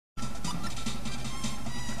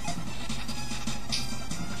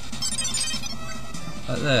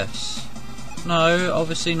Like this. No,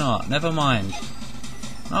 obviously not. Never mind.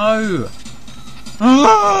 No!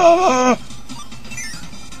 I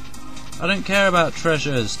don't care about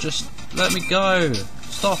treasures. Just let me go.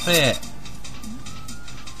 Stop it.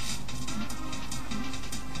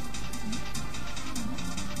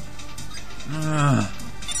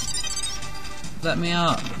 Let me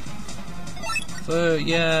up.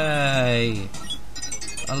 Yay!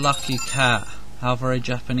 A lucky cat. How very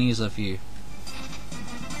Japanese of you.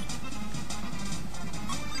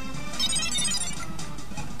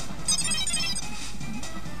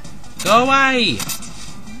 Go away!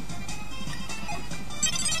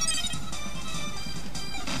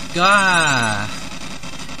 Gah!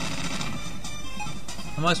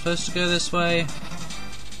 Am I supposed to go this way?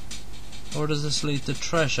 Or does this lead to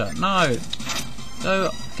treasure? No! Go,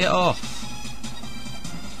 get off!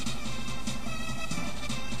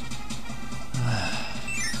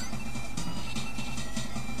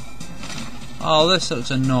 Oh, this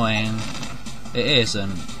looks annoying. It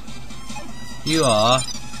isn't. You are.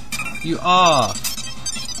 You are!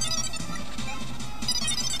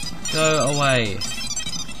 Go away.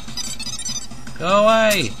 Go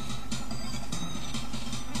away!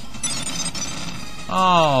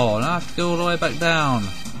 Oh, now I have to go all the way back down.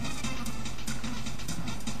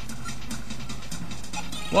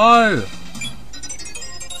 Whoa!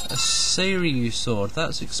 A Seiryu sword,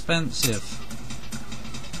 that's expensive.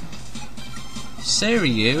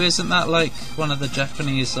 Seiryu, isn't that like one of the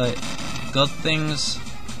Japanese like god things?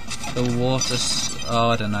 The water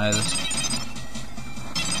oh, I don't know.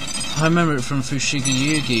 I remember it from Fushigi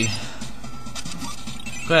Yugi.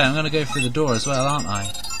 Great, I'm gonna go through the door as well, aren't I?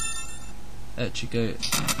 That should go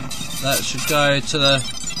to the...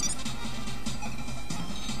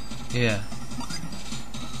 Here.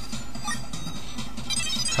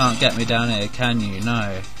 Can't get me down here, can you?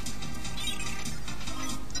 No.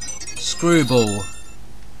 Screwball.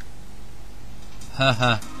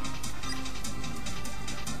 Haha.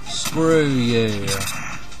 Screw you.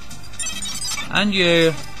 And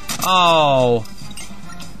you. Oh.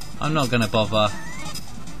 I'm not gonna bother.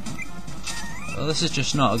 Well, this is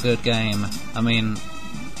just not a good game. I mean,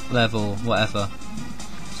 level, whatever.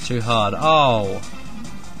 It's too hard. Oh.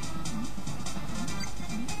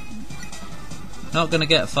 Not gonna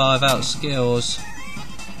get 5 out skills.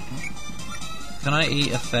 Can I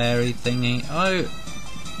eat a fairy thingy? Oh.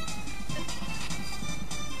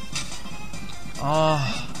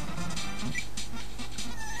 Oh.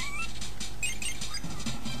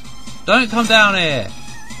 Don't come down here.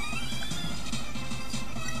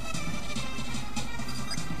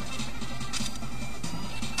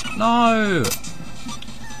 No.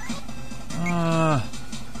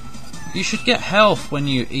 You should get health when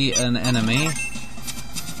you eat an enemy.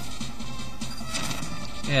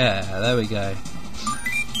 Yeah, there we go.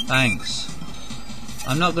 Thanks.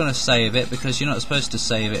 I'm not going to save it because you're not supposed to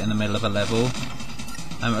save it in the middle of a level.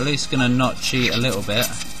 I'm at least going to not cheat a little bit.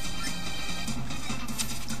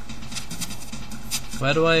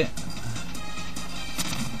 Where do I...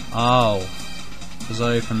 Oh. Because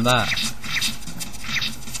I opened that.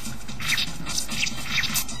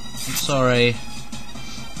 I'm sorry.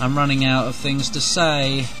 I'm running out of things to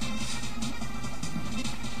say.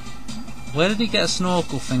 Where did he get a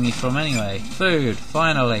snorkel thingy from anyway? Food,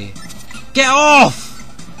 finally. Get off!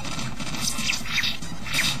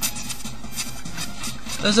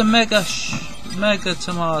 There's a mega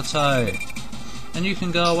tomato. And you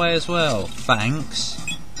can go away as well. Thanks.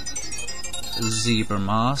 Zebra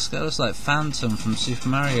mask. That was like Phantom from Super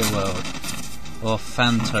Mario World. Or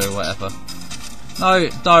Phanto, whatever. No,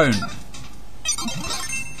 don't.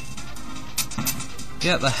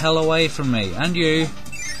 Get the hell away from me. And you.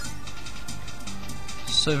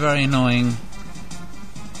 So very annoying.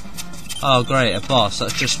 Oh great, a boss,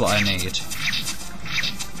 that's just what I need.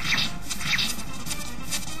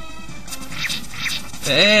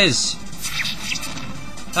 It is!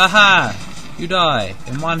 Haha! You die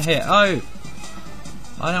in one hit. Oh!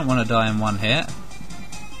 I don't want to die in one hit.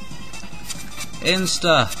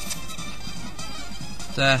 Insta!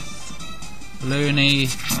 Death. Loony.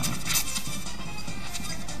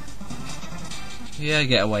 Yeah,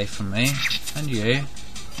 get away from me. And you.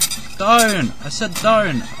 Don't! I said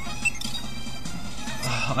don't!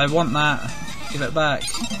 Oh, I want that. Give it back.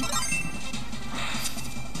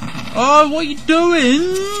 Oh, what are you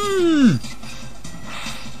doing?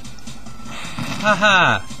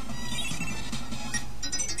 Haha!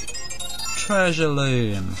 Treasure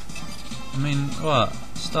loom. I mean, what?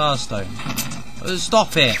 Starstone.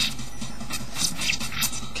 Stop it!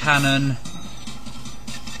 Cannon.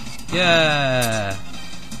 Yeah!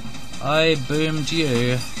 I boomed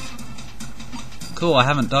you. Cool, I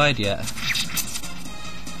haven't died yet.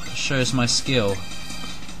 That shows my skill.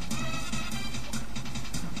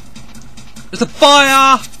 There's a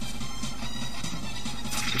fire!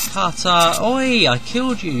 Cutter! Oi! I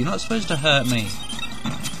killed you! You're not supposed to hurt me.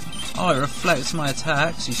 Oh, it reflects my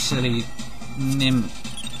attacks, you silly nymph.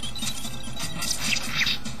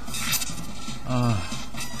 Oh.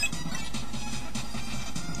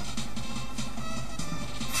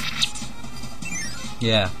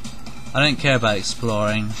 Yeah. I don't care about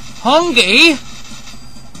exploring. Hongi?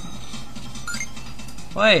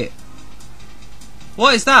 Wait.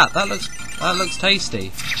 What is that? That looks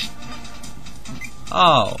tasty.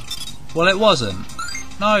 Oh. Well, it wasn't.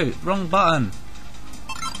 No, wrong button.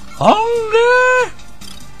 Hongi!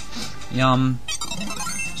 Yum.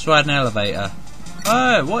 Let's ride an elevator.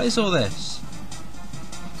 Oh, what is all this?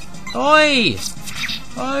 Oi!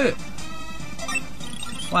 Oh!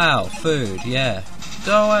 Wow, food, yeah.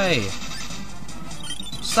 Go away!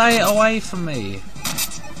 Stay away from me!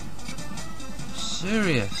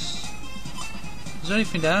 Serious? Is there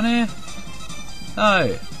anything down here?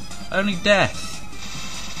 No! Only death!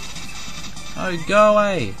 Oh, go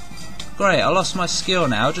away! Great, I lost my skill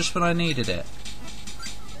now just when I needed it.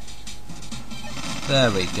 There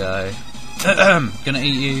we go. Gonna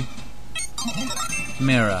eat you.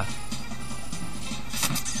 Mirror.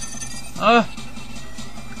 Oh!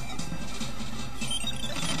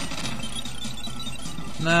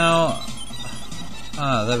 Now...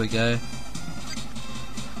 Ah, there we go.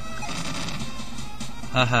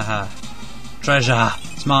 Ha ha ha. Treasure!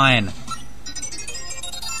 It's mine!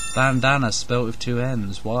 Bandana spelt with 2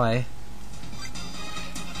 N's. Why?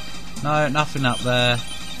 No, nothing up there.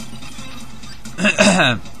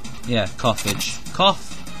 Yeah, coffage.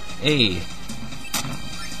 Cough-y.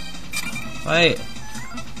 Wait.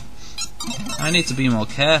 I need to be more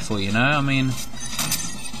careful, you know? I mean...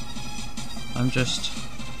 I'm just...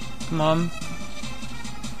 Come on.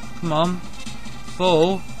 Come on.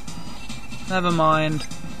 Fall. Never mind.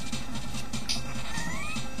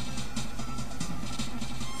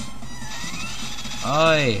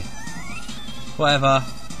 Oi. Whatever.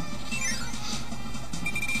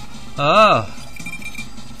 Oh.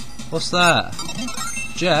 What's that?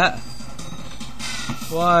 Jet?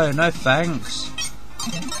 Whoa, no thanks.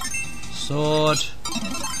 Sword.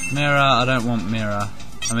 Mirror, I don't want mirror.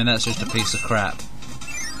 I mean, that's just a piece of crap.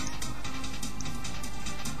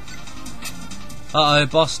 Uh-oh,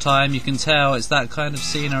 boss time. You can tell it's that kind of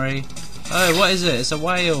scenery. Oh, what is it? It's a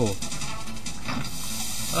whale.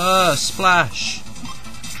 Oh, splash.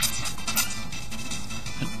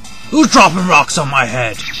 Who's dropping rocks on my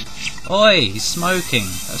head? Oi, he's smoking.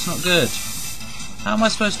 That's not good. How am I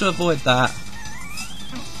supposed to avoid that?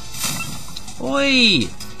 Oi!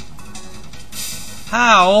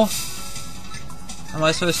 How am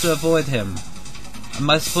I supposed to avoid him? Am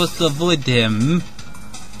I supposed to avoid him?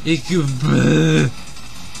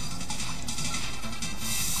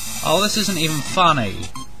 Oh, this isn't even funny.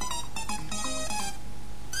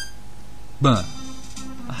 Buh.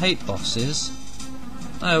 I hate bosses.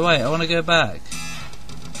 Oh wait, I want to go back.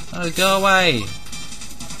 Oh, go away.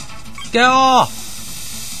 Get off!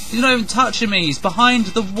 He's not even touching me, he's behind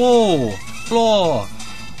the wall. Floor.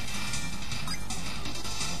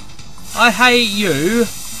 I hate you.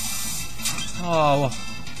 Oh,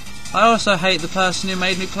 I also hate the person who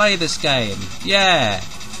made me play this game. Yeah.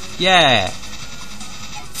 Yeah.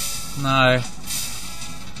 No.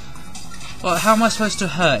 Well, how am I supposed to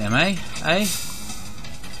hurt him, eh? Eh?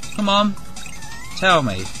 Come on. Tell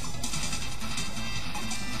me.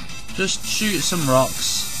 Just shoot some rocks.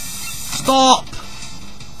 Stop!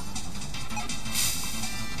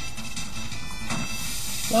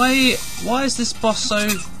 Why is this boss so...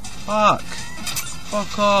 Fuck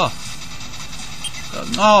off.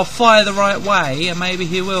 Oh, fire the right way and maybe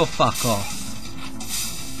he will fuck off.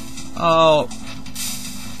 Oh.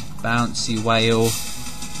 Bouncy whale.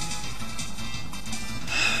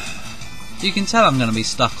 You can tell I'm going to be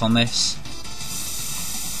stuck on this.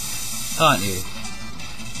 Can't you?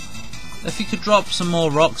 If you could drop some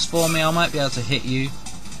more rocks for me, I might be able to hit you.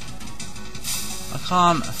 I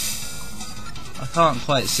can't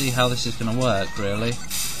quite see how this is going to work, really.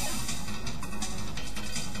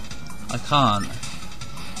 I can't.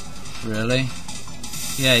 Really?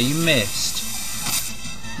 Yeah, you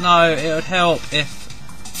missed. No, it would help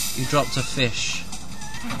if you dropped a fish.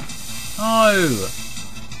 No!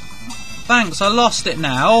 Thanks, I lost it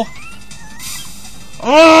now.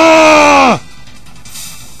 Oh!